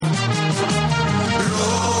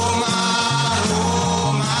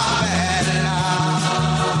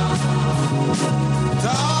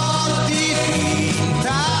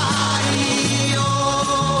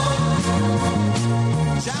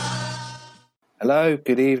Hello,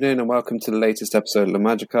 good evening, and welcome to the latest episode of the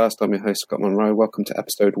Magicast. I'm your host, Scott Monroe. Welcome to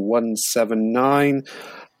episode 179.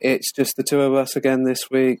 It's just the two of us again this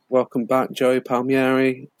week. Welcome back, Joey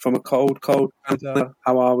Palmieri, from a cold Canada.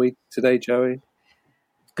 How are we today, Joey?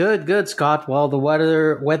 Good, Scott. Well, the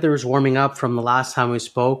weather is warming up from the last time we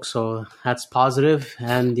spoke, so that's positive.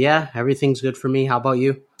 And yeah, everything's good for me. How about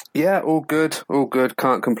you? Yeah, all good.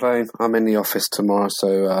 Can't complain. I'm in the office tomorrow,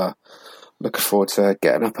 so looking forward to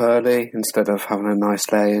getting up early instead of having a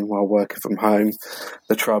nice lay-in while working from home.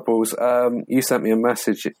 The troubles. You sent me a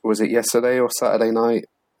message, was it yesterday or Saturday night,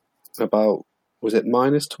 about, was it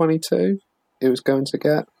minus 22 it was going to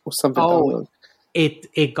get or something? Oh,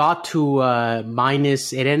 it got to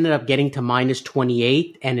minus, it ended up getting to minus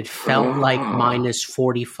 28 and it felt like minus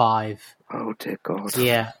 45. Oh, dear God.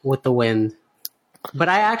 Yeah, with the wind. But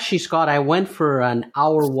I actually, Scott, I went for an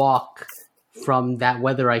hour walk from that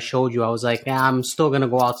weather I showed you. I was like, I'm still going to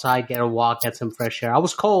go outside, get a walk, get some fresh air. I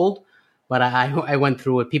was cold, but I went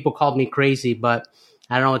through it. People called me crazy, but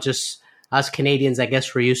I don't know, just us Canadians, I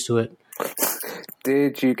guess we're used to it.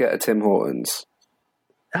 Did you get a Tim Hortons?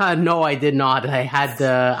 No, I did not. I had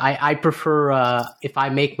I prefer if I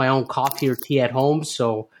make my own coffee or tea at home,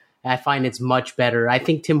 so I find it's much better. I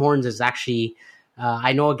think Tim Hortons is actually,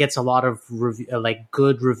 I know it gets a lot of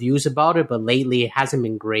good reviews about it, but lately it hasn't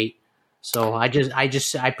been great. So I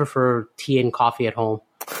prefer tea and coffee at home.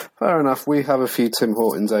 Fair enough. We have a few Tim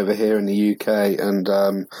Hortons over here in the UK, and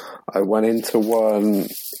I went into one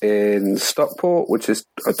in Stockport, which is,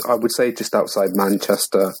 I would say, just outside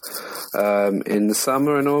Manchester, in the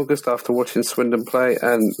summer in August after watching Swindon play,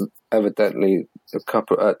 and evidently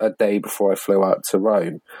a day before I flew out to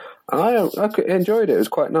Rome. And I enjoyed it. It was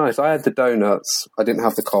quite nice. I had the donuts. I didn't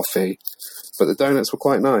have the coffee, but the donuts were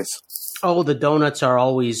quite nice. Oh, the donuts are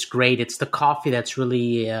always great. It's the coffee that's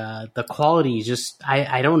really, the quality is just,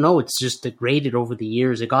 I don't know. It's just degraded over the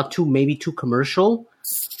years. It got maybe too commercial.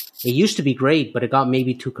 It used to be great, but it got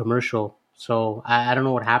maybe too commercial. So I don't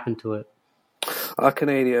know what happened to it. Our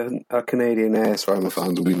Canadian AS Roma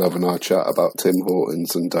fans will be loving our chat about Tim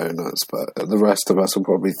Hortons and donuts, but the rest of us are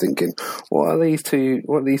probably thinking, what are these two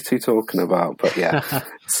talking about? But yeah,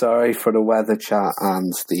 sorry for the weather chat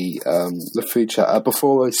and the food chat.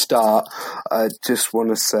 Before I start, I just want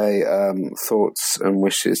to say thoughts and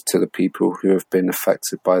wishes to the people who have been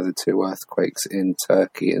affected by the two earthquakes in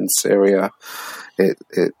Turkey and Syria. It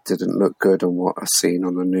didn't look good on what I've seen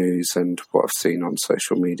on the news and what I've seen on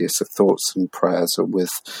social media. So thoughts and prayers are with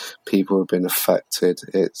people who have been affected.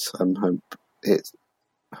 I hope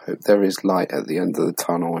there is light at the end of the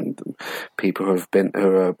tunnel, and people who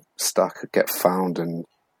are stuck get found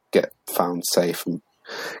safe and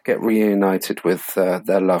get reunited with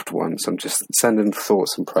their loved ones. I'm just sending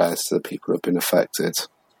thoughts and prayers to the people who have been affected.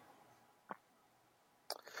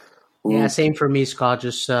 Yeah, same for me, Scott.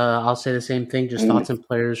 Just I'll say the same thing. Just thoughts and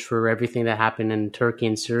prayers for everything that happened in Turkey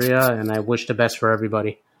and Syria, and I wish the best for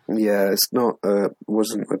everybody. Yeah,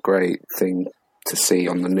 wasn't a great thing to see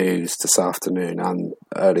on the news this afternoon and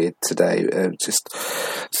earlier today. Just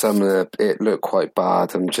it looked quite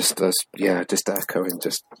bad, and just echoing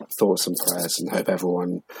just thoughts and prayers, and hope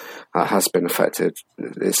everyone has been affected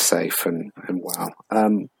is safe and well.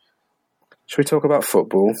 Should we talk about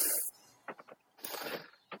football?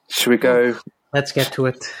 Should we go? Let's get to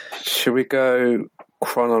it. Should we go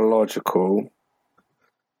chronological?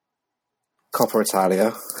 Coppa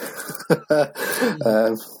Italia.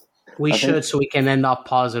 We should, so we can end up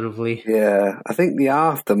positively. Yeah, I think the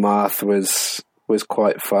aftermath was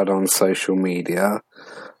quite fun on social media.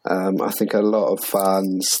 I think a lot of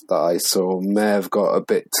fans that I saw may have got a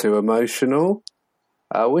bit too emotional,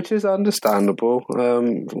 which is understandable.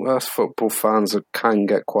 Us football fans can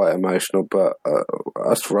get quite emotional, but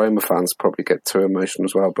us Roma fans probably get too emotional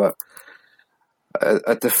as well. But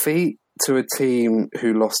a defeat to a team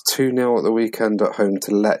who lost 2-0 at the weekend at home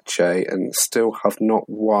to Lecce and still have not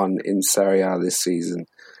won in Serie A this season.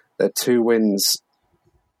 Their two wins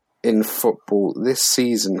in football this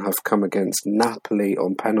season have come against Napoli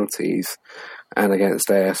on penalties and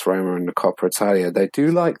against AS Roma in the Coppa Italia. They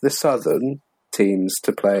do like the southern teams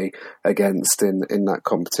to play against in that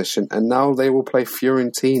competition, and now they will play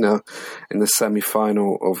Fiorentina in the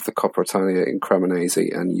semi-final of the Coppa Italia in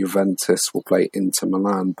Cremonese, and Juventus will play Inter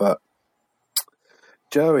Milan. But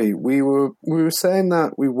Joey, we were saying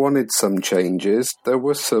that we wanted some changes. There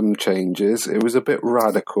were some changes. It was a bit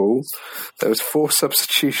radical. There was 4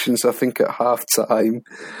 substitutions, I think, at half-time.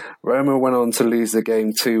 Roma went on to lose the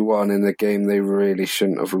game 2-1 in a game they really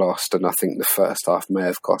shouldn't have lost, and I think the first half may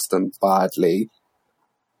have cost them badly.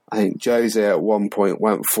 I think Jose at one point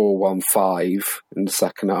went 4-1-5 in the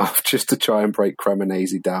second half just to try and break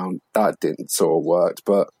Cremonese down. That didn't sort of work.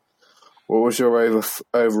 But what was your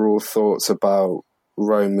overall thoughts about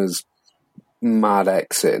Roma's mad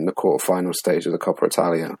exit in the quarterfinal stage of the Coppa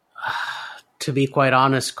Italia? To be quite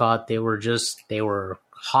honest, Scott, they were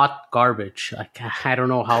hot garbage. I don't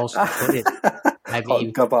know how else to put it. I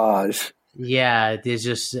mean, hot garbage. Yeah, there's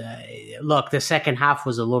just look. The second half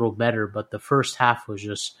was a little better, but the first half was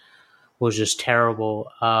just terrible.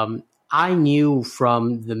 I knew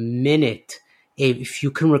from the minute, if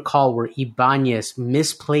you can recall, where Ibanez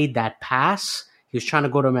misplayed that pass. He was trying to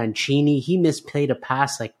go to Mancini. He misplayed a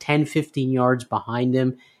pass like 10, 15 yards behind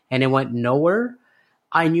him, and it went nowhere.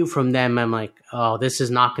 I knew from them, I'm like, oh, this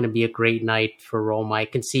is not going to be a great night for Roma. I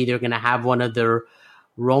can see they're going to have one of their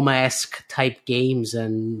Roma-esque type games.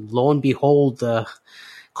 And lo and behold,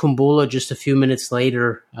 Kumbula just a few minutes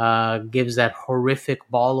later gives that horrific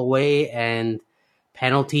ball away and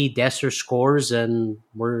penalty. Dessers scores, and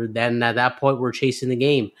then at that point we're chasing the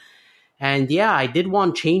game. And yeah, I did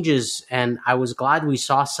want changes, and I was glad we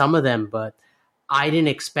saw some of them, but I didn't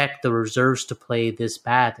expect the reserves to play this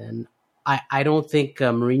bad. And I don't think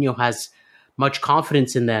Mourinho has much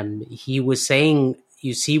confidence in them. He was saying,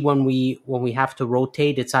 you see, when we have to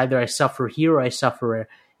rotate, it's either I suffer here or I suffer,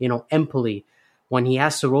 Empoli. When he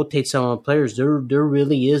has to rotate some of the players, there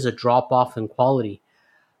really is a drop off in quality.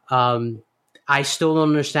 I still don't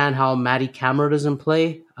understand how Matty Camara doesn't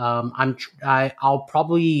play. I'll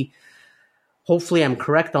probably, hopefully I'm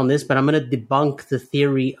correct on this, but I'm going to debunk the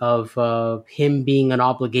theory of him being an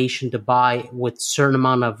obligation to buy with certain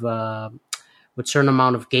amount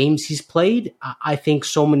of games he's played. I think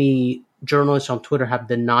so many journalists on Twitter have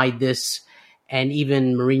denied this, and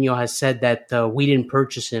even Mourinho has said that we didn't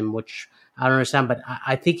purchase him, which I don't understand, but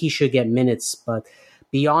I think he should get minutes. But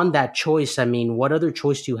beyond that choice, I mean, what other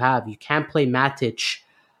choice do you have? You can't play Matic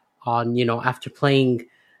on, after playing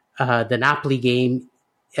the Napoli game.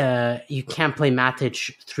 You can't play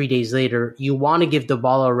Matic 3 days later. You want to give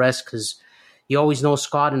Dybala a rest because you always know,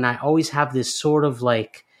 Scott, and I always have this sort of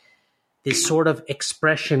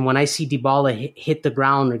expression when I see Dybala hit the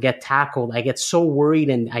ground or get tackled. I get so worried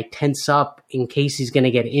and I tense up in case he's going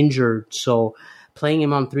to get injured. So playing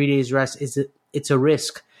him on 3 days rest it's a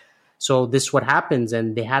risk. So this is what happens.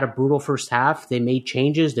 And they had a brutal first half. They made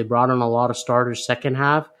changes. They brought in a lot of starters second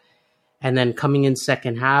half. And then coming in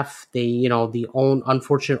second half, the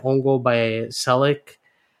unfortunate own goal by Selic.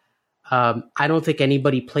 I don't think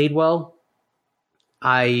anybody played well.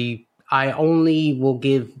 I only will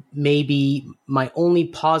give maybe my only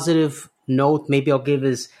positive note, maybe I'll give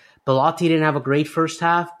is Belotti didn't have a great first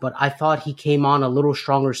half, but I thought he came on a little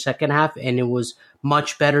stronger second half, and it was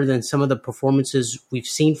much better than some of the performances we've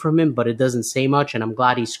seen from him, but it doesn't say much, and I'm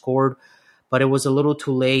glad he scored. But it was a little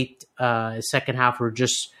too late. Second half, we're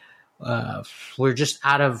just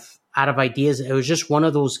out of ideas. It was just one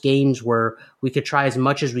of those games where we could try as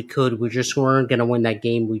much as we could. We just weren't going to win that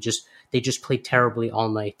game. They just played terribly all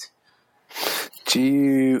night. Do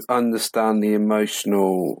you understand the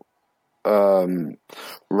emotional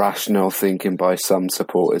rational thinking by some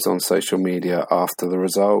supporters on social media after the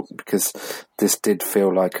result? Because this did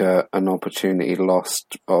feel like an opportunity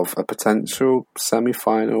lost of a potential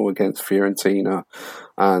semi-final against Fiorentina,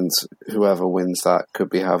 and whoever wins that could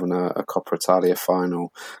be having a Coppa Italia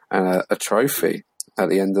final and a trophy at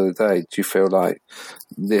the end of the day. Do you feel like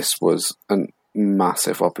this was a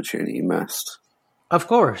massive opportunity missed? Of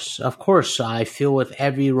course. I feel with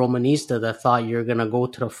every Romanista that thought you're going to go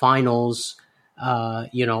to the finals,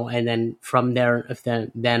 and then from there,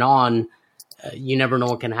 then on, you never know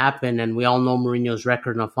what can happen. And we all know Mourinho's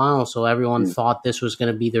record in the final, so everyone thought this was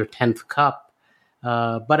going to be their 10th cup.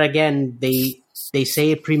 But again, they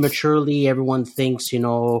say it prematurely. Everyone thinks,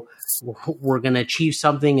 we're going to achieve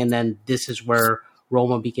something, and then this is where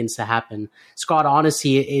Roma begins to happen. Scott,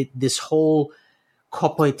 honestly, this whole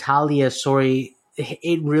Coppa Italia story,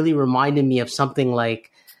 it really reminded me of something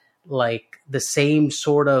like the same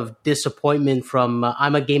sort of disappointment from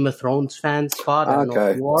I'm a Game of Thrones fan, Scott. I don't know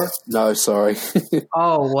if you are. No, sorry.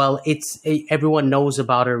 Oh, well, everyone knows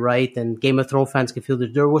about it, right? And Game of Thrones fans can feel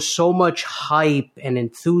that there was so much hype and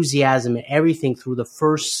enthusiasm and everything through the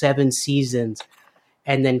first 7 seasons.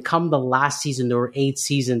 And then come the last season, there were 8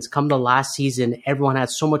 seasons. Come the last season, everyone had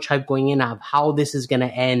so much hype going in of how this is going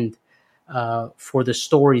to end. For the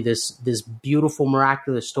story, this beautiful,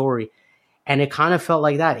 miraculous story. And it kind of felt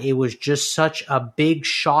like that. It was just such a big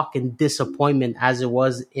shock and disappointment as it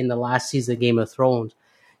was in the last season of Game of Thrones.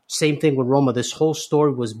 Same thing with Roma. This whole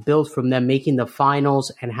story was built from them making the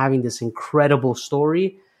finals and having this incredible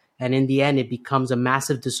story. and in the end, it becomes a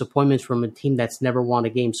massive disappointment from a team that's never won a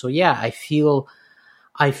game. So yeah, I feel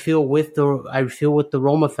with the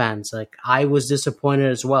Roma fans. Like, I was disappointed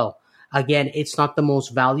as well. Again, it's not the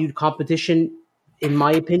most valued competition, in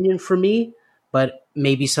my opinion, for me, but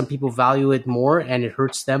maybe some people value it more and it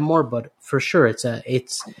hurts them more. But for sure, it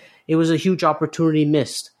was a huge opportunity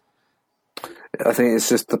missed. I think it's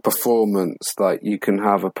just the performance. Like, you can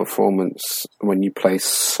have a performance when you play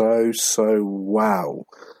so well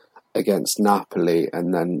against Napoli,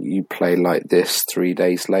 and then you play like this 3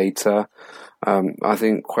 days later. I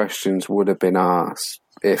think questions would have been asked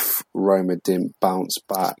if Roma didn't bounce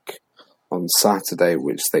back on Saturday,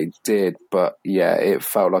 which they did. But yeah, it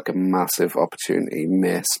felt like a massive opportunity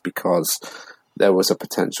missed because there was a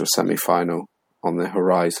potential semi-final on the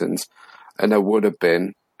horizons. And there would have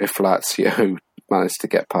been, if Lazio managed to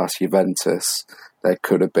get past Juventus, there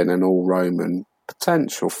could have been an all-Roman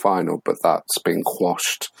potential final, but that's been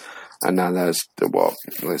quashed. And now there's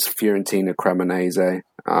Fiorentina Cremonese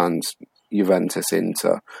and Juventus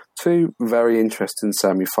Inter. Two very interesting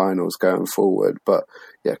semi-finals going forward. But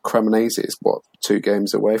yeah, Cremonese is 2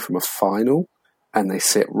 games away from a final, and they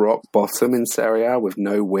sit rock bottom in Serie A with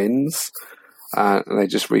no wins. And they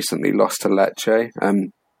just recently lost to Lecce.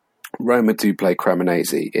 Roma do play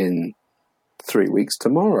Cremonese in 3 weeks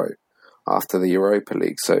tomorrow after the Europa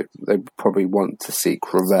League, so they probably want to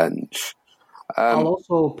seek revenge. I'll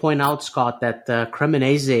also point out, Scott, that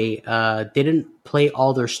Cremonese didn't play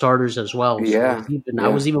all their starters as well. So I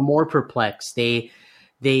was even more perplexed. They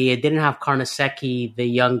didn't have Carnesecchi, the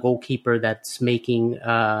young goalkeeper that's making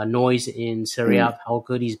noise in Serie A, how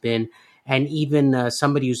good he's been, and even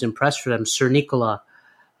somebody who's impressed for them, Sir Nicola.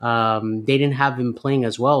 They didn't have him playing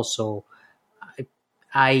as well. So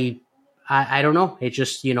I don't know. It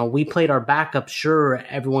just, we played our backup. Sure,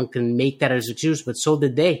 everyone can make that as an excuse, but so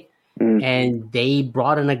did they. And they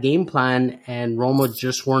brought in a game plan, and Roma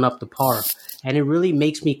just weren't up to par. And it really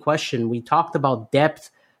makes me question. We talked about depth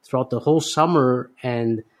throughout the whole summer,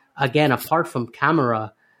 and again, apart from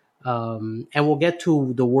Camara, and we'll get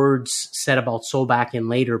to the words said about Solback in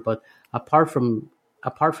later, but apart from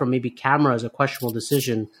maybe Camara as a questionable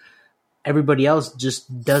decision, everybody else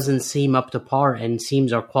just doesn't seem up to par, and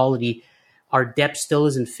seems our depth still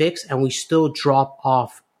isn't fixed, and we still drop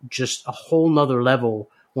off just a whole nother level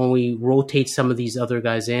when we rotate some of these other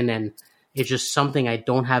guys in, and it's just something I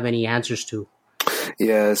don't have any answers to.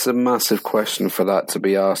 Yeah, it's a massive question for that to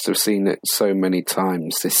be asked. I've seen it so many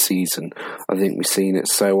times this season. I think we've seen it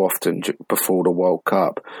so often before the World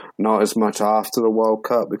Cup. Not as much after the World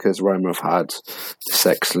Cup, because Roma have had this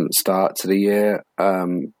excellent start to the year,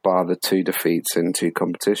 bar the 2 defeats in 2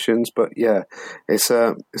 competitions. But yeah, it's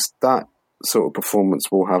that sort of performance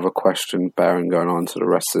will have a question bearing going on to the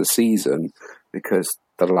rest of the season, because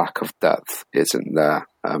the lack of depth isn't there.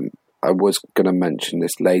 I was going to mention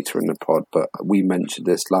this later in the pod, but we mentioned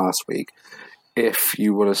this last week. If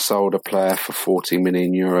you would have sold a player for 40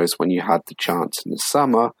 million euros when you had the chance in the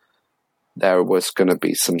summer, there was going to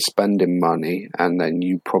be some spending money, and then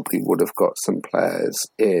you probably would have got some players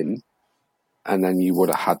in, and then you would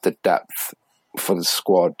have had the depth for the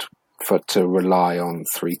squad to rely on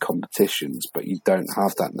 3 competitions. But you don't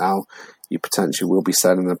have that now. You potentially will be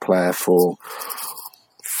selling the player for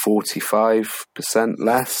 45%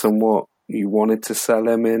 less than what you wanted to sell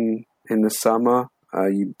him in the summer.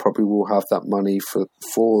 You probably will have that money for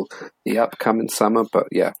the upcoming summer. But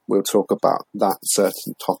yeah, we'll talk about that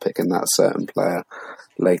certain topic and that certain player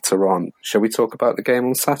later on. Shall we talk about the game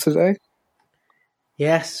on Saturday?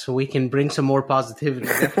 Yes, we can bring some more positivity,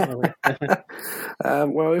 definitely.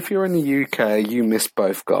 Well, if you're in the UK, you missed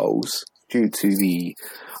both goals due to the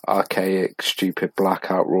archaic, stupid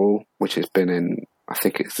blackout rule, which has been in, I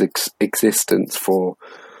think, its existence for,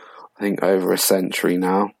 over a century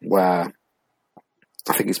now, where,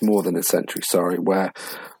 I think it's more than a century, sorry, where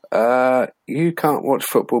you can't watch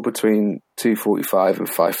football between 2:45 and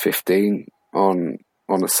 5:15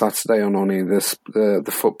 on a Saturday on any of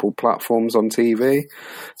the football platforms on TV.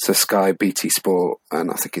 So Sky, BT Sport,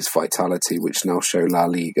 and I think it's Vitality, which now show La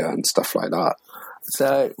Liga and stuff like that.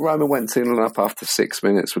 So Roma went 2-0 up after 6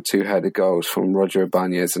 minutes with 2 headed goals from Roger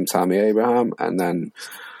Ibanez and Tammy Abraham, and then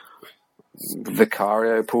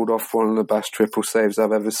Vicario pulled off one of the best triple saves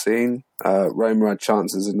I've ever seen. Roma had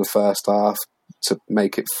chances in the first half to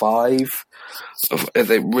make it 5.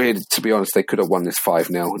 They really, to be honest, they could have won this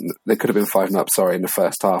 5-0. They could have been 5-0 in the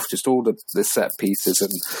first half. Just all the set pieces,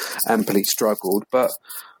 and Empoli struggled. But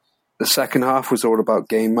the second half was all about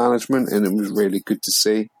game management, and it was really good to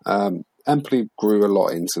see. Empoli grew a lot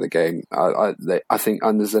into the game. I think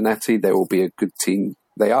under Zanetti, they will be a good team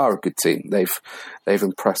they are a good team. They've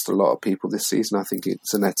impressed a lot of people this season. I think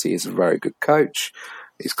Zanetti is a very good coach.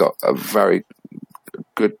 He's got a very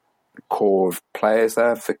good core of players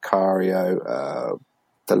there. Vicario,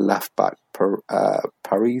 the left back,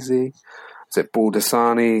 Parisi. Is it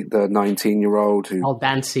Baldessani, the 19-year-old who?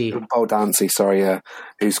 Baldanzi, sorry, yeah,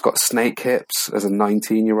 who's got snake hips as a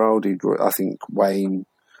 19-year-old. I think Wayne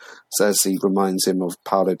says he reminds him of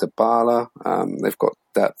Paulo Dybala. They've got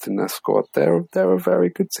depth in their squad. They're a very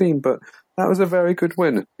good team, but that was a very good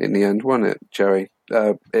win in the end, wasn't it, Jerry?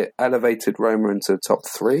 It elevated Roma into the top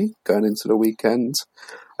 3 going into the weekend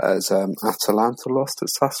as Atalanta lost at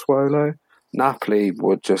Sassuolo. Napoli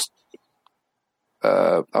were just,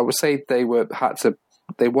 I would say they weren't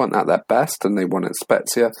at their best, and they won at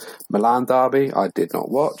Spezia. Milan derby, I did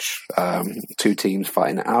not watch. 2 teams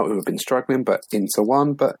fighting it out who have been struggling, but Inter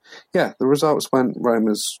won. But yeah, the results went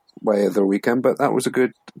Roma's way of the weekend. But that was a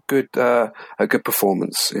good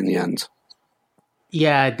performance in the end.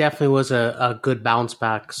 Yeah, it definitely was a good bounce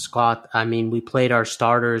back, Scott. I mean, we played our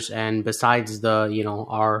starters, and besides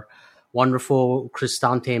our wonderful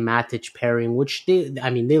Cristante Matic pairing, which they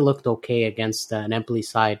looked okay against an Empoli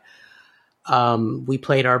side. We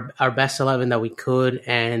played our best 11 that we could,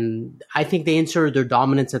 and I think they inserted their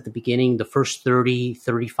dominance at the beginning. The first 30,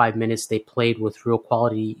 35 minutes they played with real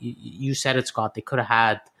quality. You said it, Scott. They could have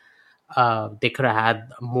had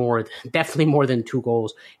more, definitely more than 2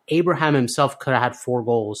 goals. Abraham himself could have had 4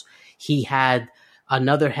 goals. He had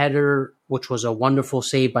another header, which was a wonderful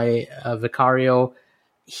save by Vicario.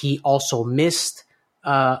 He also missed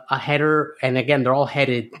a header, and again, they're all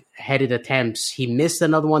headed attempts. He missed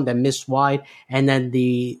another one that missed wide, and then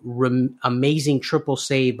the amazing triple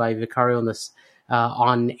save by Vicario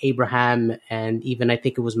on Abraham, and even I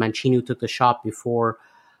think it was Mancini who took the shot before.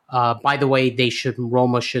 By the way,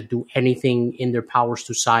 Roma should do anything in their powers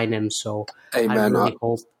to sign him. So amen. I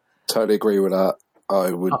hope. Totally agree with that.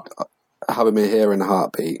 I would have him in here in a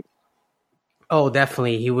heartbeat. Oh,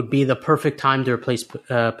 definitely. He would be the perfect time to replace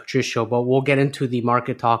Patricio, but we'll get into the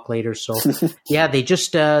market talk later. So, yeah, they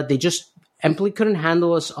just Empoli couldn't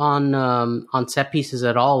handle us on set pieces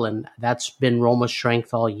at all, and that's been Roma's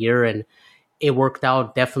strength all year, and it worked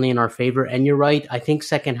out definitely in our favor. And you're right. I think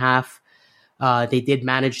second half they did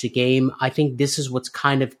manage the game. I think this is what's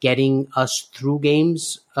kind of getting us through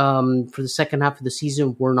games for the second half of the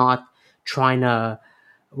season. We're not trying to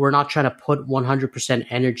put 100%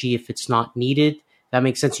 energy if it's not needed. That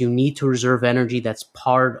makes sense. You need to reserve energy. That's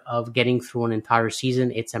part of getting through an entire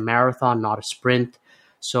season. It's a marathon, not a sprint.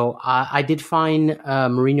 So I did find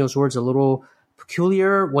Mourinho's words a little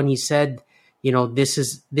peculiar when he said, this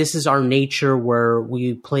is our nature, where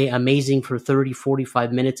we play amazing for 30,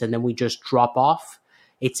 45 minutes and then we just drop off.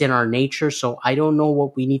 It's in our nature. So I don't know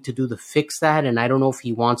what we need to do to fix that. And I don't know if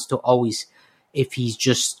he wants to always, if he's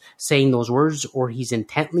just saying those words or he's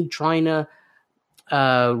intently trying to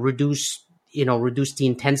reduce the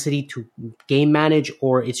intensity to game manage,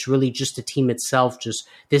 or it's really just the team itself. Just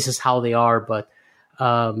this is how they are. But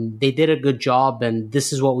they did a good job, and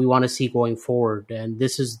this is what we want to see going forward. And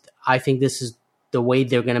I think this is the way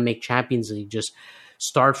they're going to make Champions League. Just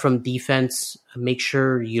start from defense, make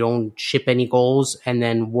sure you don't ship any goals, and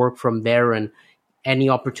then work from there. And any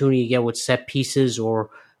opportunity you get with set pieces or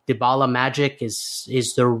Dybala magic is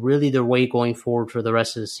really their way going forward for the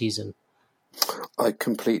rest of the season. I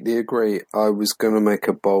completely agree. I was going to make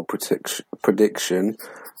a bold prediction.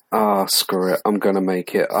 Screw it. I'm going to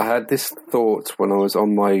make it. I had this thought when I was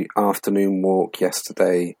on my afternoon walk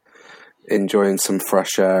yesterday, enjoying some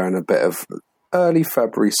fresh air and a bit of early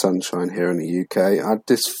February sunshine here in the UK. I had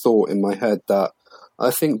this thought in my head that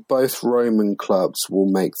I think both Roman clubs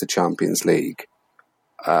will make the Champions League.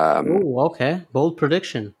 Okay. Bold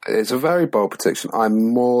prediction. It's a very bold prediction.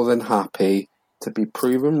 I'm more than happy to be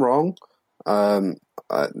proven wrong. I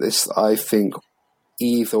think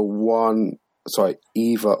either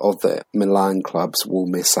of the Milan clubs will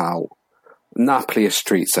miss out. Napoli are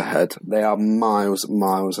streets ahead. They are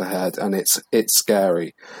miles ahead, and it's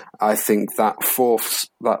scary. I think that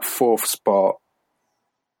fourth spot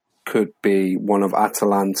could be one of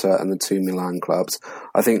Atalanta and the 2 Milan clubs.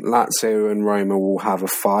 I think Lazio and Roma will have a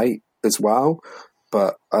fight as well,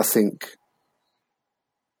 but I think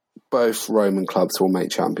both Roman clubs will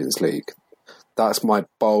make Champions League. That's my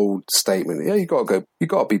bold statement. Yeah, you got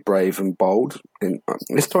to be brave and bold.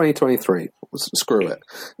 It's 2023. Screw it.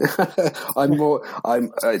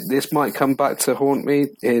 This might come back to haunt me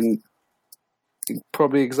in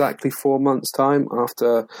probably exactly 4 months' time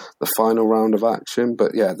after the final round of action.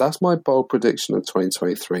 But yeah, that's my bold prediction of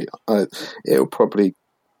 2023. It'll probably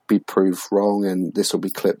be proved wrong, and this will be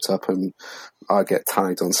clipped up, and I'll get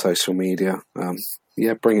tagged on social media.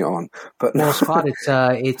 Yeah, bring it on. But well, Scott,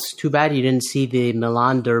 it's too bad you didn't see the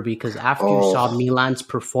Milan derby, because after you saw Milan's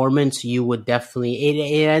performance, you would definitely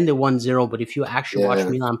it ended 1-0. But if you actually watch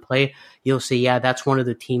Milan play, you'll say, yeah, that's one of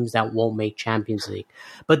the teams that won't make Champions League.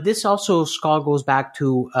 But this also, Scott, goes back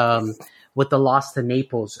to with the loss to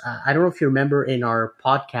Naples. I don't know if you remember in our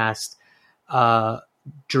podcast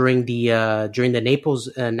during the Naples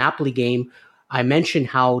Napoli game, I mentioned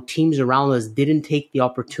how teams around us didn't take the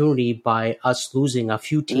opportunity by us losing a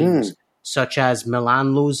few teams, such as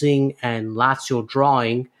Milan losing and Lazio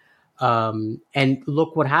drawing. And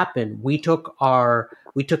look what happened. We took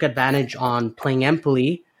advantage on playing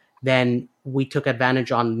Empoli. Then we took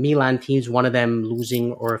advantage on Milan teams, one of them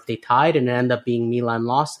losing or if they tied, and it ended up being Milan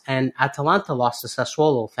lost. And Atalanta lost to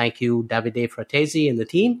Sassuolo. Thank you, Davide Fratesi and the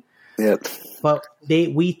team. Yep. But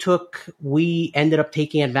we ended up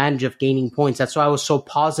taking advantage of gaining points. That's why I was so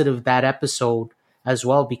positive that episode as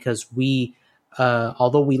well, because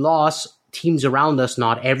although we lost, teams around us,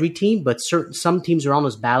 not every team, but some teams around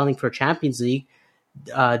us battling for Champions League,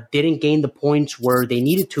 didn't gain the points where they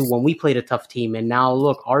needed to when we played a tough team. And now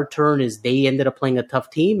look, our turn is they ended up playing a tough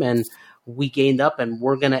team and we gained up, and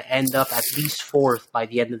we're going to end up at least fourth by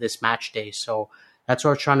the end of this match day. So that's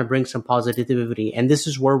why we're trying to bring some positivity. And this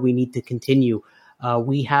is where we need to continue.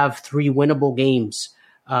 We have 3 winnable games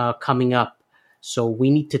coming up. So we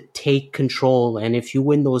need to take control. And if you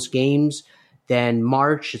win those games, then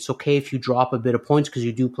March, it's okay if you drop a bit of points because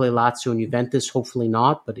you do play Lazio and Juventus, hopefully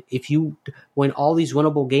not. But if you win all these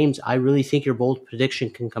winnable games, I really think your bold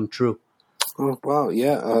prediction can come true. Oh, wow,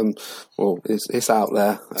 yeah. Well, it's out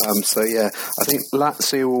there. So, yeah, I think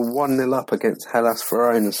Lazio were 1-0 up against Hellas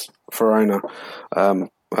Verona.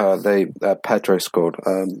 Pedro scored.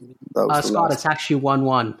 Scott, it's actually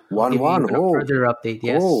 1-1. 1-1. Oh, further update.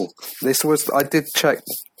 Yes. Oh, I did check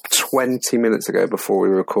 20 minutes ago before we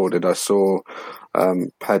recorded. I saw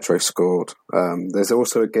Pedro scored. There's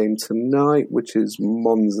also a game tonight, which is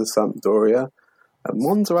Monza Sampdoria.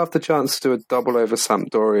 Monza have the chance to do a double over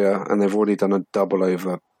Sampdoria, and they've already done a double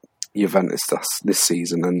over Juventus this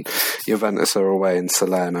season, and Juventus are away in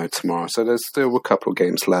Salerno tomorrow, so there's still a couple of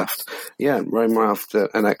games left. Yeah, Roma have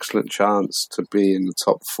an excellent chance to be in the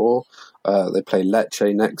top 4. They play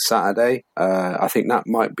Lecce next Saturday. I think that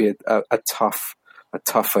might be a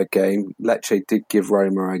tougher game. Lecce did give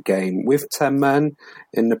Roma a game with 10 men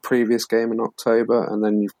in the previous game in October, and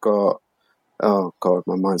then you've got, oh God,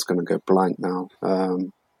 my mind's going to go blank now.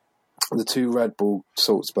 The 2 Red Bull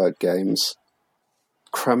Salzburg games.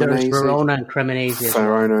 There's Verona and Cremonese.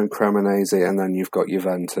 Verona and Cremonese, and then you've got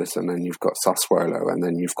Juventus, and then you've got Sassuolo, and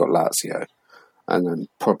then you've got Lazio. And then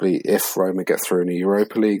probably if Roma get through in the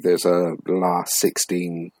Europa League, there's a last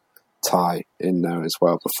 16 tie in there as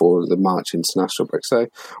well before the March international break. So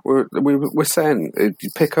we're saying you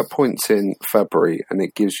pick up points in February, and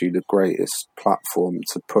it gives you the greatest platform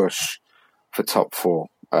to push for top 4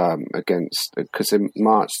 because in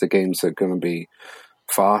March the games are going to be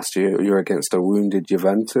fast. You're against a wounded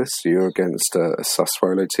Juventus. You're against a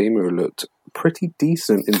Sassuolo team who looked pretty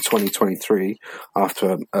decent in 2023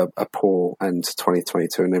 after a poor end to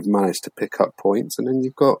 2022, and they've managed to pick up points. And then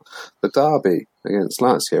you've got the derby against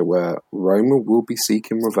Lazio, where Roma will be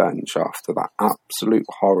seeking revenge after that absolute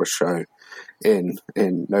horror show in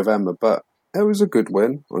November. But it was a good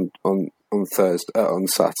win on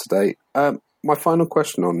Saturday. My final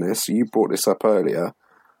question on this, you brought this up earlier,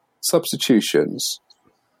 substitutions.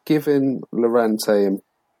 Giving Llorente and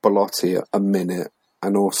Belotti a minute,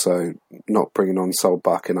 and also not bringing on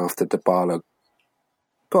Solbakken after Dybala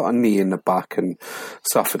got a knee in the back and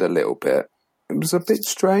suffered a little bit. It was a bit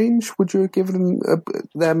strange. Would you have given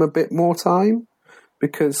them a bit more time?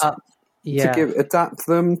 Because to adapt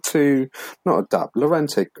them to, not adapt,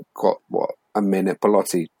 Llorente got, a minute,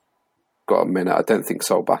 Belotti got a minute. I don't think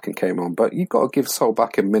Solbakken came on, but you've got to give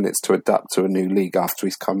Solbakken minutes to adapt to a new league after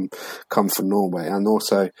he's come from Norway, and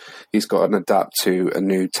also he's got to adapt to a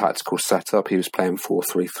new tactical setup. He was playing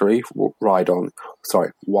 4-3-3, wide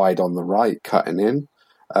on the right, cutting in.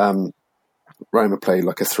 Roma played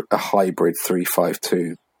like a hybrid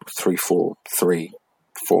 3-5-2, 3-4-3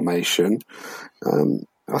 formation.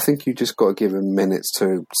 I think you just got to give him minutes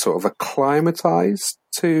to sort of acclimatise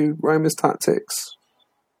to Roma's tactics.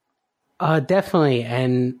 Definitely,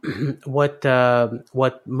 and what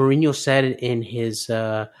Mourinho said in his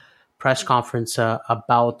press conference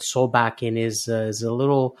about Solbakken is a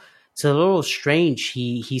little strange.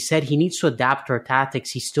 He said he needs to adapt our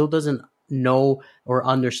tactics. He still doesn't know or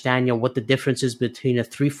understand what the difference is between a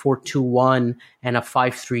 3-4-2-1 and a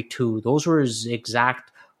 5-3-2. Those were his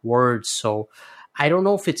exact words. So I don't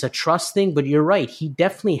know if it's a trust thing, but you're right. He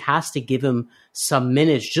definitely has to give him some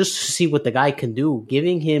minutes just to see what the guy can do.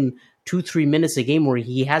 Giving him 2-3 minutes a game where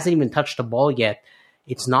he hasn't even touched the ball yet,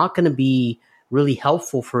 it's not going to be really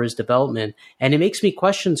helpful for his development. And it makes me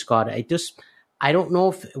question, Scott. I don't know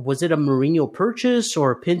if was it a Mourinho purchase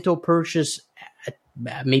or a Pinto purchase,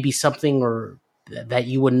 maybe something or that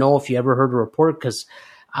you would know if you ever heard a report, because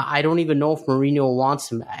I don't even know if Mourinho wants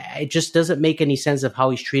him. It just doesn't make any sense of how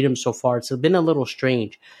he's treated him so far. It's been a little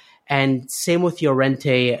strange. And same with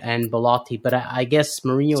Llorente and Belotti. But I guess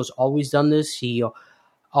Mourinho's always done this. He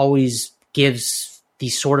always gives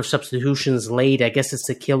these sort of substitutions late. I guess it's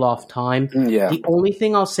to kill off time. Yeah. The only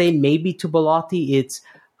thing I'll say maybe to Belotti, it's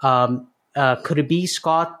could it be,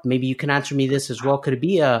 Scott, maybe you can answer me this as well, could it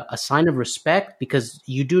be a sign of respect? Because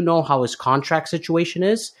you do know how his contract situation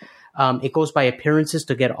is. It goes by appearances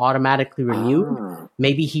to get automatically renewed.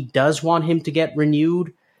 Maybe he does want him to get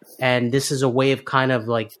renewed, and this is a way of kind of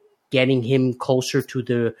like getting him closer to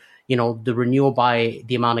the renewal by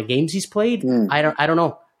the amount of games he's played. I don't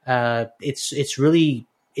know.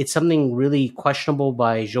 It's something really questionable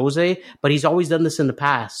by Jose, but he's always done this in the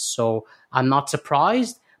past, so I'm not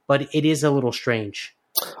surprised, but it is a little strange.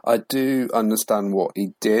 I do understand what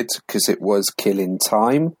he did because it was killing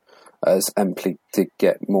time, as Empoli did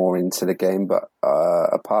get more into the game, but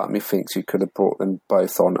a part of me thinks you could have brought them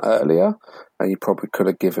both on earlier, and you probably could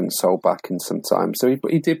have given Sol back in some time. So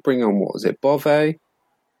he did bring on, what was it, Bove?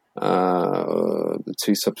 The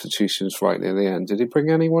two substitutions right near the end. Did he bring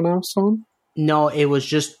anyone else on? No, it was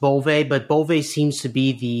just Bove, but Bove seems to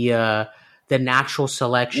be the natural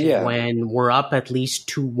selection. Yeah. When we're up at least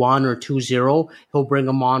 2-1 or 2-0, he'll bring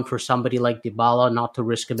him on for somebody like Dybala, not to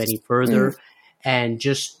risk him any further, and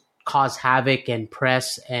just cause havoc and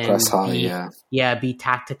press be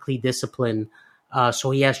tactically disciplined.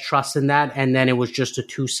 So he has trust in that, and then it was just the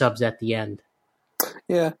two subs at the end.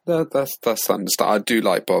 Yeah, that's understandable. I do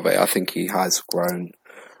like Bove. I think he has grown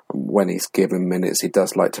when he's given minutes. He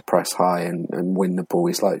does like to press high and win the ball.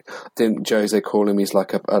 He's like, didn't Jose call him? He's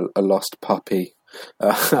like a lost puppy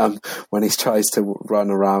when he tries to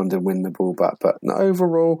run around and win the ball back. But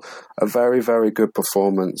overall, a very, very good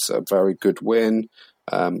performance, a very good win.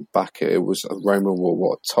 It was Roma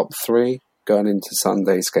were top 3 going into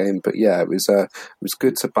Sunday's game, but yeah, it was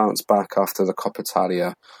good to bounce back after the Coppa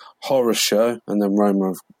Italia horror show, and then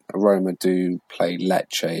Roma do play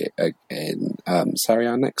Lecce in Serie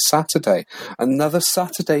A next Saturday. Another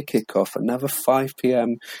Saturday kickoff, another 5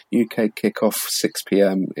 p.m. UK kickoff, 6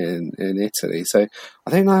 p.m. in Italy. So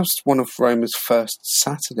I think that was one of Roma's first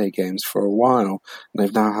Saturday games for a while. And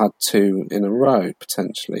they've now had 2 in a row,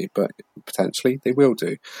 potentially, but potentially they will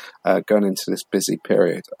do, going into this busy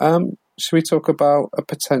period. Should we talk about a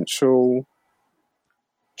potential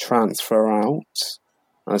transfer out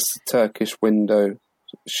as the Turkish window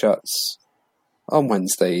shuts on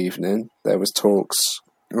Wednesday evening? There was talks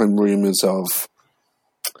and rumours of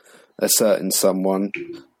a certain someone,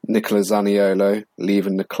 Nicola Zaniolo,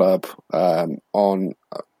 leaving the club on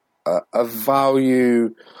a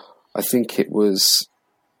value. I think it was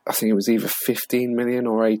either 15 million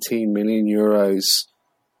or 18 million euros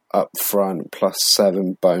up front plus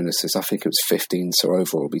 7 bonuses. I think it was 15, so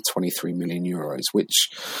overall it'll be 23 million euros, which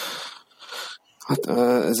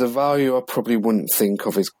as a value I probably wouldn't think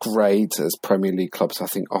of as great as Premier League clubs. I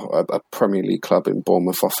think a Premier League club in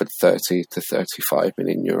Bournemouth offered 30 to 35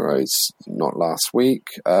 million euros not last week.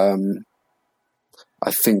 I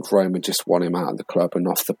think Roma just want him out of the club and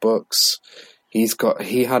off the books. He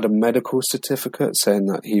had a medical certificate saying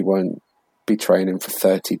that he won't be training for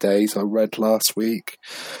 30 days, I read last week,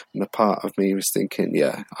 and a part of me was thinking,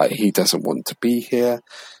 he doesn't want to be here.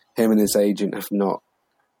 Him and his agent have not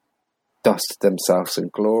dusted themselves in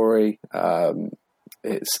glory.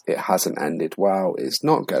 It hasn't ended well. It's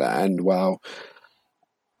not going to end well.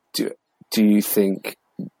 Do you think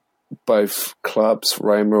both clubs,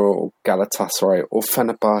 Roma or Galatasaray or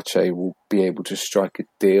Fenerbahce, will be able to strike a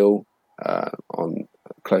deal on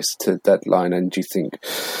closer to the deadline? And do you think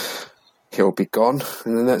he'll be gone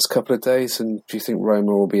in the next couple of days? And do you think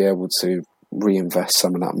Roma will be able to reinvest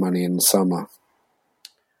some of that money in the summer?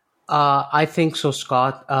 I think so,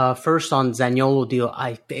 Scott. First on Zaniolo deal,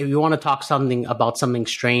 if you want to talk about something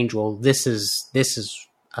strange, well, this is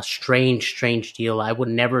a strange deal. I would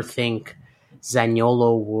never think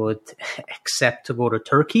Zaniolo would accept to go to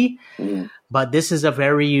Turkey, but this is a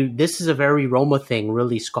very Roma thing,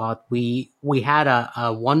 really, Scott. We had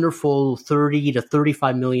a wonderful $30 to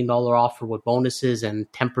 $35 million offer with bonuses and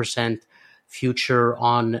 10% future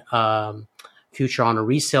on a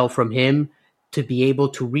resale from him, to be able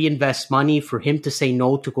to reinvest money, for him to say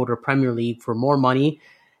no to go to Premier League for more money.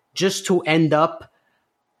 just to end up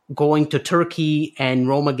going to Turkey and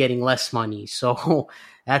Roma getting less money. So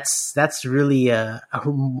that's really a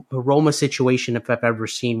Roma situation if I've ever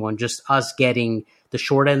seen one. Just us getting the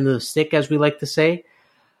short end of the stick, as we like to say.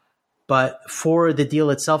 But for the deal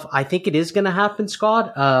itself, I think it is going to happen,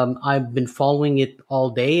 Scott. I've been following it all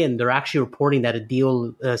day, and they're actually reporting that a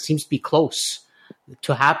deal seems to be close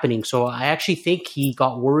to happening. So I actually think he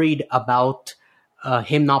got worried about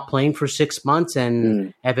him not playing for 6 months,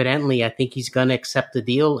 and evidently I think he's going to accept the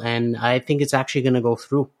deal, and I think it's actually going to go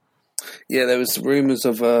through. Yeah, there was rumours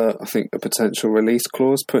of I think a potential release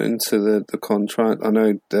clause put into the contract. I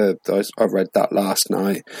know I read that last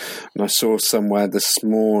night, and I saw somewhere this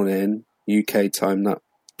morning, UK time, that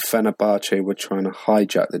Fenerbahce were trying to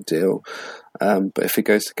hijack the deal. But if he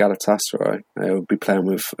goes to Galatasaray, he'll be playing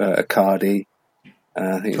with Icardi.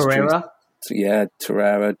 I think Torreira?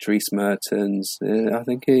 Torreira, Dries Mertens. I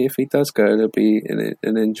think if he does go, it'll be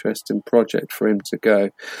an interesting project for him to go.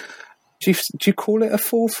 Do you call it a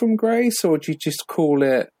fall from grace, or do you just call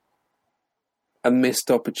it a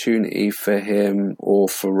missed opportunity for him or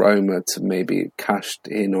for Roma to maybe cash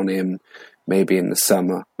in on him maybe in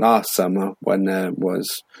the last summer, when there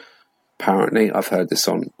was apparently, I've heard this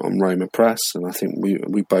on Roma Press, and I think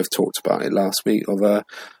we both talked about it last week, of a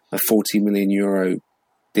 40 million euro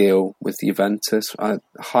deal with Juventus.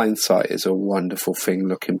 Hindsight is a wonderful thing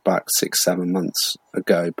looking back 6-7 months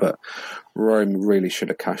ago, but Rome really should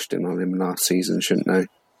have cashed in on him last season, shouldn't they?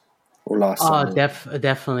 Or last summer.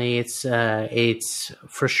 Definitely. It's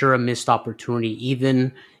for sure a missed opportunity.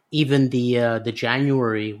 Even the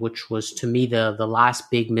January, which was to me the last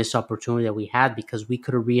big missed opportunity that we had, because we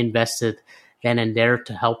could have reinvested then and there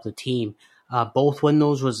to help the team. Both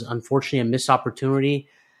windows was unfortunately a missed opportunity.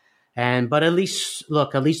 But at least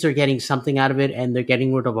they're getting something out of it, and they're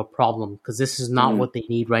getting rid of a problem, because this is not what they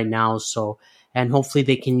need right now. So, and hopefully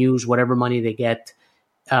they can use whatever money they get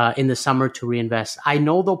in the summer to reinvest. I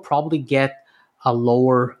know they'll probably get a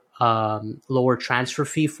lower transfer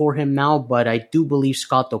fee for him now, but I do believe,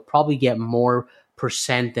 Scott, they'll probably get more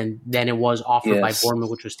percent than it was offered by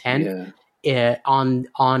Bournemouth, which was 10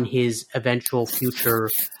 on his eventual future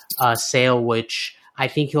sale, which I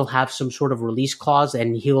think he'll have some sort of release clause,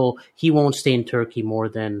 and he won't stay in Turkey more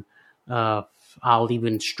than I'll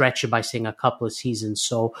even stretch it by saying a couple of seasons.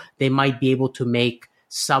 So they might be able to make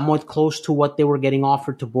somewhat close to what they were getting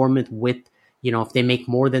offered to Bournemouth with, if they make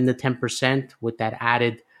more than the 10% with that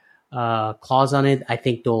added clause on it. I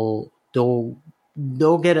think they'll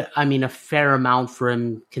get a fair amount for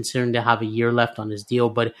him, considering they have a year left on his deal.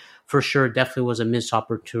 But for sure, definitely was a missed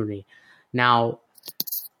opportunity. Now,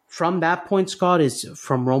 from that point, Scott, is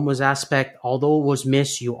from Roma's aspect, although it was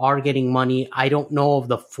missed, you are getting money. I don't know of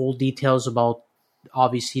the full details about,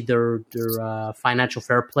 obviously, their financial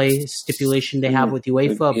fair play stipulation they have with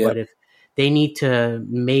UEFA, but if they need to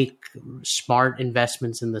make smart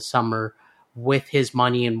investments in the summer with his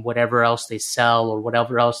money and whatever else they sell or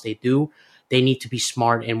whatever else they do, they need to be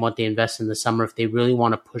smart in what they invest in the summer if they really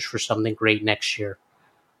want to push for something great next year.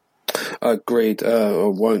 Agreed. I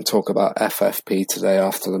won't talk about FFP today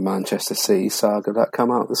after the Manchester City saga that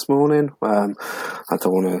came out this morning. I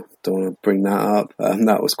don't want to bring that up.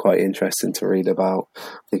 That was quite interesting to read about.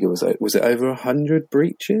 I think it was it over 100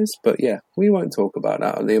 breaches? But yeah, we won't talk about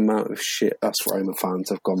that. The amount of shit us Roma fans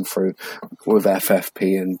have gone through with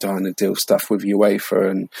FFP and trying to deal stuff with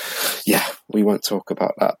UEFA, and yeah, we won't talk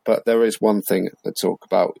about that. But there is one thing to talk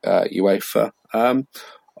about UEFA.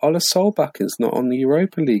 Ola Solbakken is not on the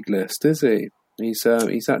Europa League list, is he? He's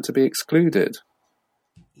had to be excluded.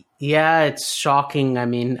 Yeah, it's shocking. I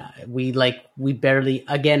mean, we barely.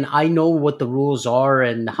 Again, I know what the rules are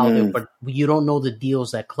and how they, but you don't know the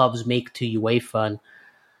deals that clubs make to UEFA.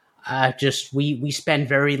 And we spend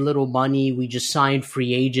very little money. We just signed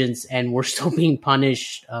free agents, and we're still being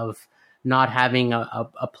punished of not having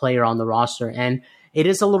a player on the roster. And it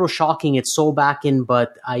is a little shocking. It's Solbakken,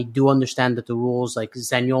 but I do understand that the rules, like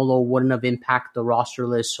Zaniolo, wouldn't have impacted the roster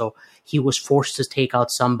list, so he was forced to take out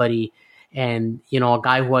somebody. And, a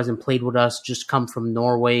guy who hasn't played with us, just come from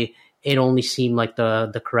Norway, it only seemed like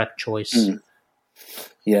the correct choice.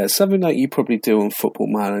 Yeah, something that you probably do on Football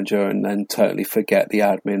Manager and then totally forget the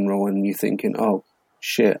admin rule, and you're thinking, oh,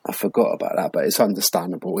 shit, I forgot about that, but it's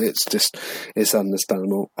understandable. It's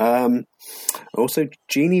understandable. Also,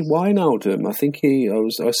 Gini Wijnaldum, I think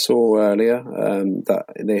I saw earlier that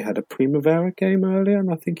they had a Primavera game earlier,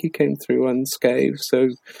 and I think he came through unscathed, so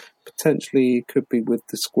potentially he could be with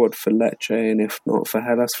the squad for Lecce, and if not for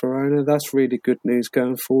Hellas Verona. That's really good news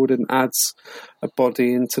going forward and adds a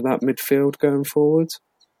body into that midfield going forward.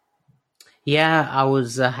 Yeah, I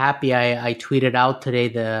was happy. I tweeted out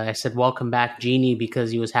today. I said welcome back, Genie,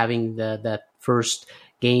 because he was having that first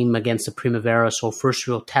game against the Primavera, so first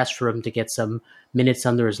real test for him to get some minutes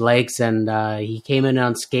under his legs, and he came in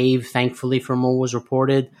unscathed. Thankfully, from what was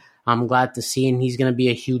reported, I'm glad to see, and he's going to be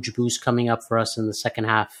a huge boost coming up for us in the second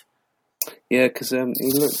half. Yeah, because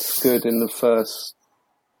he looked good in the first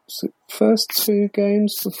two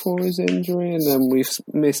games before his injury, and then we've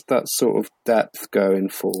missed that sort of depth going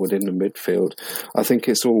forward in the midfield. I think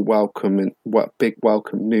it's all welcome and big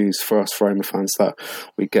welcome news for us Roma fans that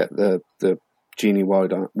we get the Genie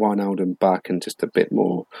Wijnaldum back and just a bit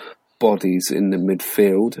more bodies in the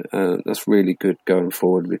midfield. That's really good going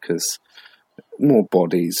forward, because more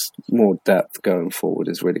bodies, more depth going forward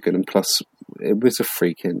is really good. And plus, it was a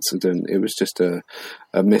freak incident. It was just a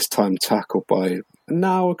mistimed tackle by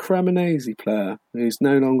now a Cremonese player who's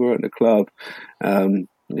no longer at the club. It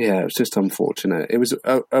was just unfortunate. It was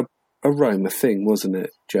a Roma thing, wasn't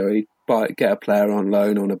it, Joey? Get a player on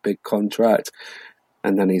loan on a big contract,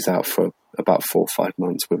 and then he's out for about 4 or 5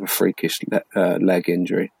 months with a freakish leg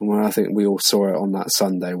injury. And when I think we all saw it on that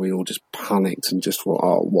Sunday, we all just panicked and just thought,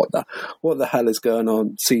 "Oh, what the hell is going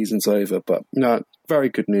on? Season's over." But no, very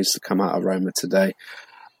good news to come out of Roma today.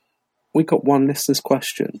 We got one listener's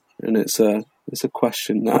question, and it's a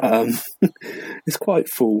question that it's quite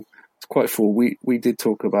full. It's quite full. We did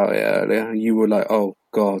talk about it earlier. You were like, "Oh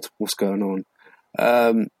God, what's going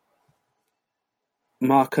on?"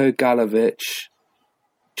 Marko Galovic.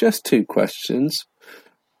 Just 2 questions.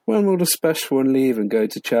 When will the special one leave and go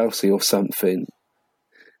to Chelsea or something?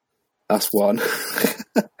 That's one.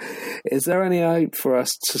 Is there any hope for us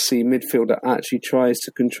to see midfield that actually tries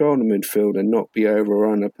to control the midfield and not be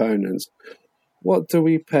overrun opponents? What do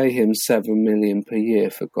we pay him 7 million per year,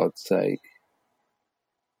 for God's sake?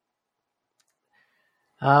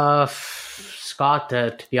 Scott,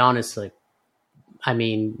 to be honest,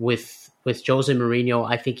 with Jose Mourinho,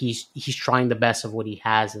 I think he's trying the best of what he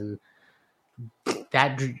has, and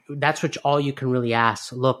that's what all you can really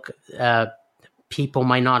ask. Look, people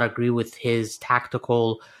might not agree with his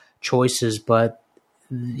tactical choices, but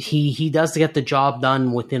he does get the job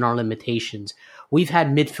done within our limitations. We've had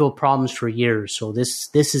midfield problems for years, so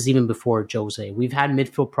this is even before Jose. We've had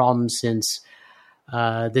midfield problems since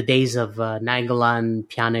the days of Nainggolan,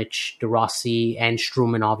 Pjanic, De Rossi, and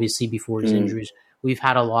Strootman, obviously before his injuries. We've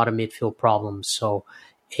had a lot of midfield problems, so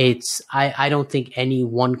I don't think any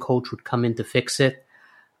one coach would come in to fix it.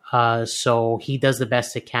 So he does the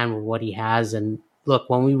best he can with what he has. And look,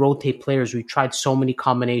 when we rotate players, we tried so many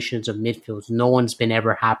combinations of midfields. No one's been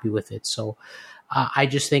ever happy with it. So I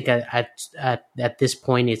just think at this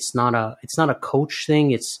point, it's not a coach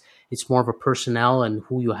thing. It's more of a personnel and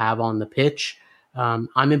who you have on the pitch.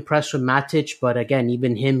 I'm impressed with Matic, but again,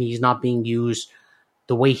 even him, he's not being used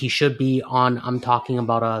the way he should be on. I'm talking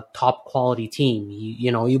about a top quality team.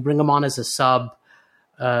 You bring him on as a sub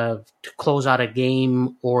to close out a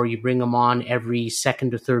game, or you bring him on every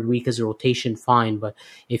second or third week as a rotation, fine. But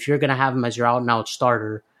if you're going to have him as your out and out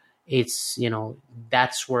starter, it's,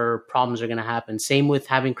 that's where problems are going to happen. Same with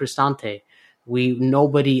having Cristante.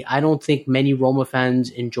 I don't think many Roma fans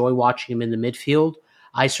enjoy watching him in the midfield.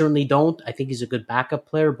 I certainly don't. I think he's a good backup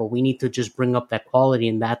player, but we need to just bring up that quality,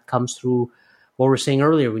 and that comes through what we were saying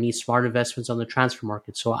earlier. We need smart investments on the transfer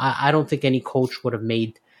market. So I don't think any coach would have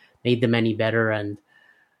made them any better. And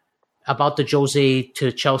about the Jose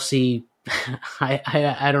to Chelsea,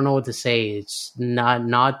 I don't know what to say. It's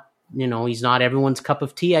not he's not everyone's cup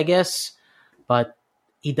of tea, I guess, but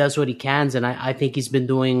he does what he can, and I think he's been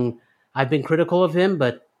doing. I've been critical of him,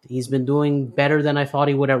 but he's been doing better than I thought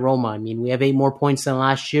he would at Roma. I mean, we have 8 more points than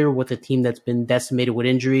last year with a team that's been decimated with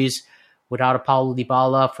injuries, without a Paulo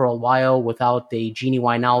Dybala for a while, without a Genie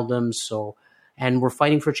Wijnaldum, and we're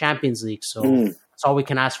fighting for Champions League. So that's all we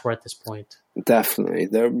can ask for at this point. Definitely.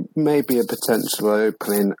 There may be a potential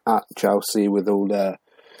opening at Chelsea with all their...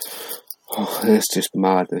 it's just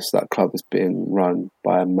madness. That club is being run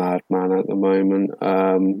by a madman at the moment.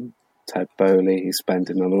 Ted Bowley, he's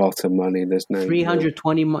spending a lot of money. There's no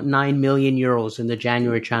 329 million euros in the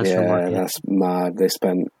January transfer market. Yeah, that's mad. They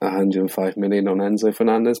spent 105 million on Enzo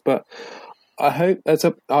Fernandez, but I hope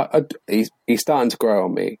he's starting to grow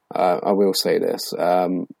on me. I will say this.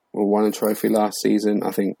 We won a trophy last season.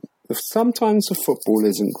 I think sometimes the football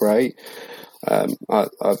isn't great.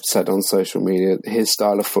 I've said on social media, his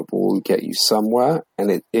style of football will get you somewhere,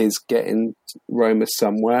 and it is getting Roma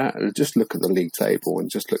somewhere. Just look at the league table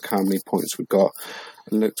and just look how many points we got,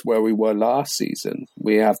 and look to where we were last season.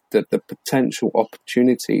 We have the potential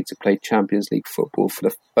opportunity to play Champions League football for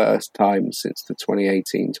the first time since the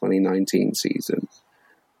 2018-2019 season.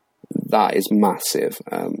 That is massive.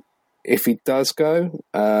 if he does go,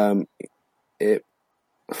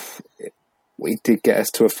 we did get us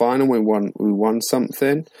to a final. We won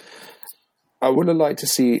something. I would have liked to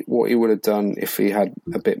see what he would have done if he had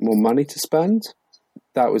a bit more money to spend.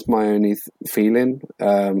 That was my only feeling,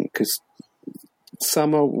 because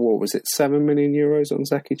summer, what was it, 7 million euros on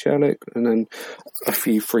Zeki Celik, and then a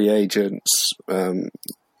few free agents.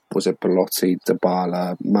 Was it Belotti,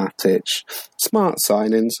 Dybala, Matic? Smart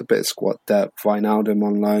signings, a bit of squad depth, Wijnaldum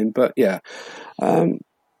on loan, but yeah,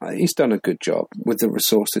 he's done a good job with the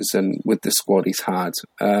resources and with the squad he's had.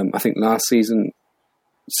 I think last season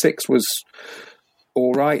 6 was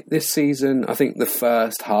all right. This season, I think the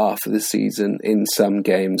first half of the season, in some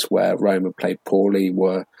games where Roma played poorly,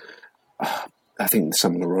 I think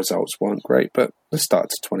some of the results weren't great. But the start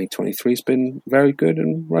to 2023 has been very good,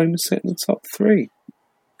 and Roma's sitting in the top 3.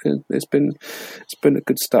 It's been a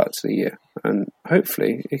good start to the year, and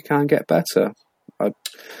hopefully it can get better. I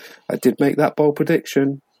did make that bold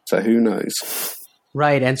prediction, so who knows?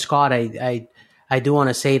 Right, and Scott, I do want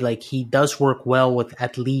to say, like, he does work well with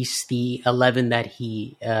at least the 11 that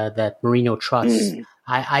that Mourinho trusts.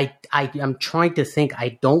 I'm trying to think.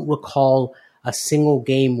 I don't recall a single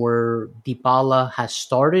game where Dybala has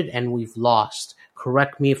started and we've lost.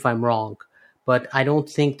 Correct me if I'm wrong, but I don't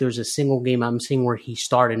think there's a single game I'm seeing where he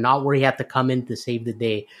started, not where he had to come in to save the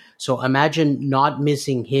day. So imagine not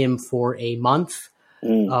missing him for a month.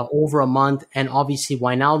 Over a month, and obviously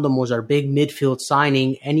Wijnaldum was our big midfield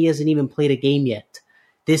signing, and he hasn't even played a game yet.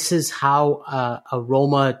 This is how a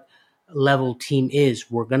Roma level team is.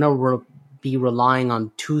 We're gonna be relying on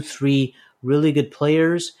 2-3 really good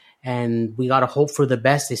players, and we gotta hope for the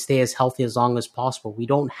best. They stay as healthy as long as possible. We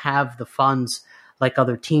don't have the funds like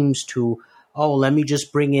other teams to, let me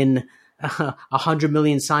just bring in 100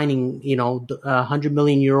 million signing, 100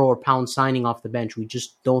 million euro or pound signing off the bench. We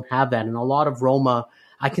just don't have that. And a lot of Roma,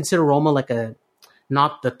 I consider Roma like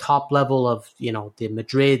not the top level of, the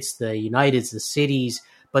Madrids, the Uniteds, the Cities,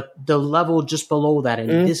 but the level just below that.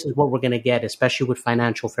 And this is what we're going to get, especially with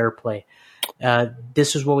financial fair play.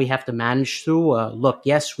 This is what we have to manage through. Look,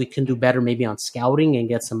 yes, we can do better maybe on scouting and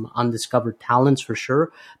get some undiscovered talents for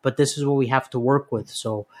sure, but this is what we have to work with.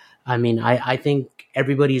 So, I mean, I think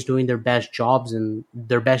everybody's doing their best jobs and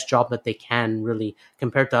their best job that they can, really,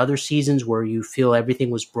 compared to other seasons where you feel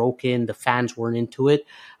everything was broken, the fans weren't into it.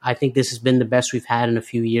 I think this has been the best we've had in a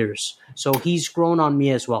few years. So he's grown on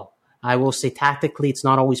me as well. I will say tactically it's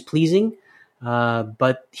not always pleasing,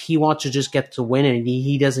 but he wants to just get to win, and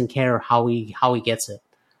he doesn't care how he gets it.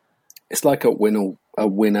 It's like a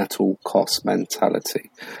win at all cost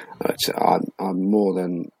mentality, which I'm more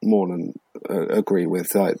than agree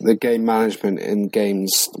with. Like, the game management in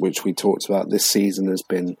games which we talked about this season has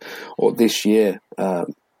been, or this year,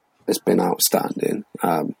 has been outstanding.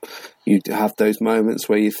 You have those moments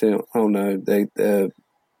where you think, oh no, they're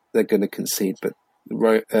going to concede, but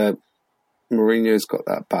Mourinho's got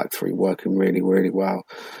that back three working really, really well,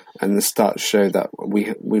 and the stats show that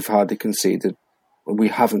we've hardly conceded. We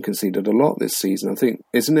haven't conceded a lot this season. I think,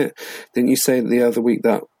 isn't it? Didn't you say the other week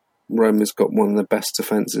that Roma's got one of the best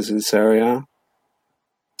defenses in Serie A?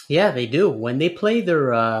 Yeah, they do. When they play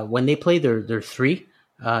their three,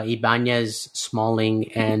 Ibanez,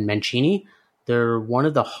 Smalling, and Mancini, they're one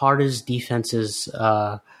of the hardest defenses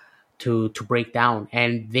to break down.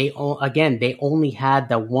 And they only had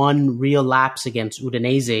that one real lapse against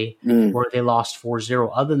Udinese where they lost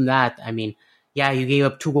 4-0. Other than that, I mean, yeah, you gave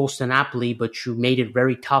up 2 goals to Napoli, but you made it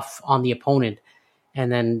very tough on the opponent. And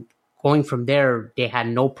then going from there, they had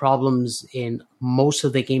no problems in most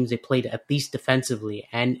of the games they played, at least defensively.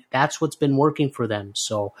 And that's what's been working for them.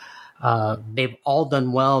 So they've all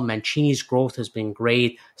done well. Mancini's growth has been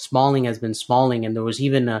great. Smalling has been Smalling. And there was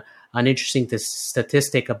even an interesting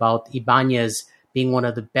statistic about Ibanez being one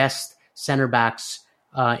of the best center backs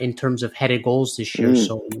in terms of headed goals this year.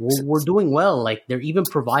 So we're doing well. Like, they're even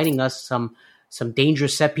providing us some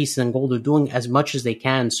dangerous set pieces and goal. They're doing as much as they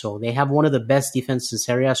can. So they have one of the best defenses in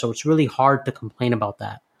Serie A. So it's really hard to complain about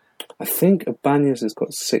that. I think Ibanez has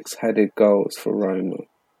got 6 headed goals for Roma.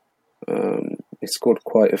 He scored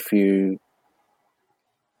quite a few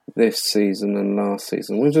this season and last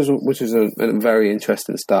season, which is a very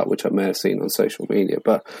interesting stat, which I may have seen on social media.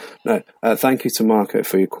 But no, thank you to Marco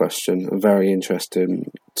for your question. A very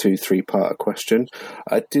interesting 2-3-part question.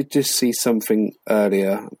 I did just see something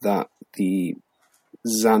earlier that the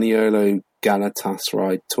Zaniolo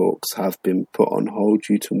Galatasaray talks have been put on hold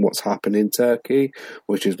due to what's happened in Turkey,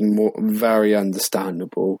 which is very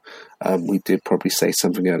understandable. We did probably say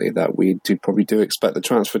something earlier that we do expect the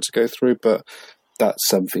transfer to go through, but that's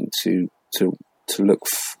something to look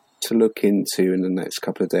to look into in the next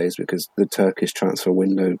couple of days, because the Turkish transfer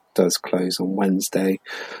window does close on Wednesday,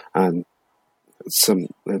 and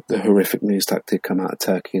the horrific news that did come out of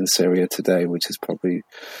Turkey and Syria today, which is probably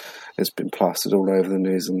has been plastered all over the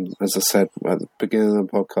news. And as I said at the beginning of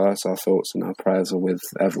the podcast, our thoughts and our prayers are with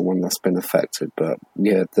everyone that's been affected. But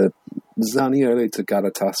yeah, the Zaniolo to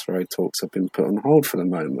Galatasaray talks have been put on hold for the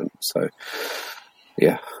moment. So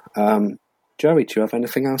yeah, Joey, do you have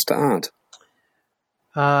anything else to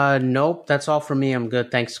add? Nope, that's all from me. I'm good.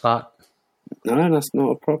 Thanks, Scott. No, that's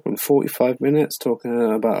not a problem. 45 minutes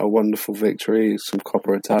talking about a wonderful victory, some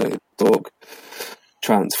Coppa Italia talk,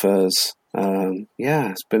 transfers.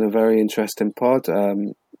 Yeah, it's been a very interesting pod.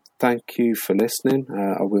 Thank you for listening.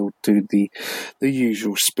 I will do the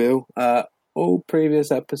usual spiel. All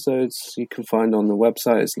previous episodes you can find on the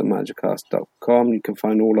website. It's themagicast.com. You can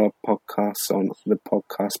find all our podcasts on the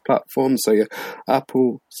podcast platforms. So,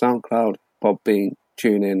 Apple, SoundCloud, Podbean,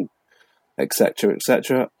 TuneIn, etc.,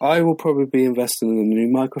 etc. I will probably be investing in a new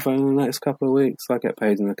microphone in the next couple of weeks. I get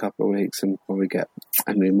paid in a couple of weeks and probably get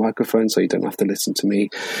a new microphone, so you don't have to listen to me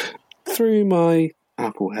through my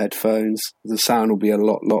Apple headphones. The sound will be a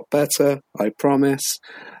lot better, I promise.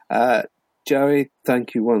 Joey,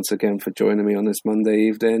 thank you once again for joining me on this Monday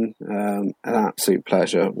evening. An absolute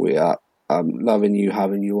pleasure. I'm loving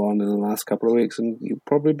having you on in the last couple of weeks, and you'll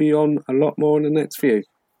probably be on a lot more in the next few.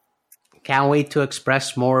 Can't wait to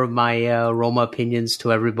express more of my Roma opinions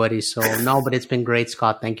to everybody. So, no, but it's been great,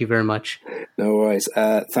 Scott. Thank you very much. No worries.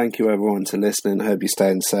 Thank you, everyone, for listening. Hope you're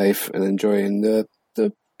staying safe and enjoying the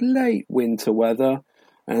late winter weather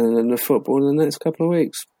and then the football in the next couple of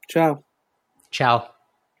weeks. Ciao. Ciao.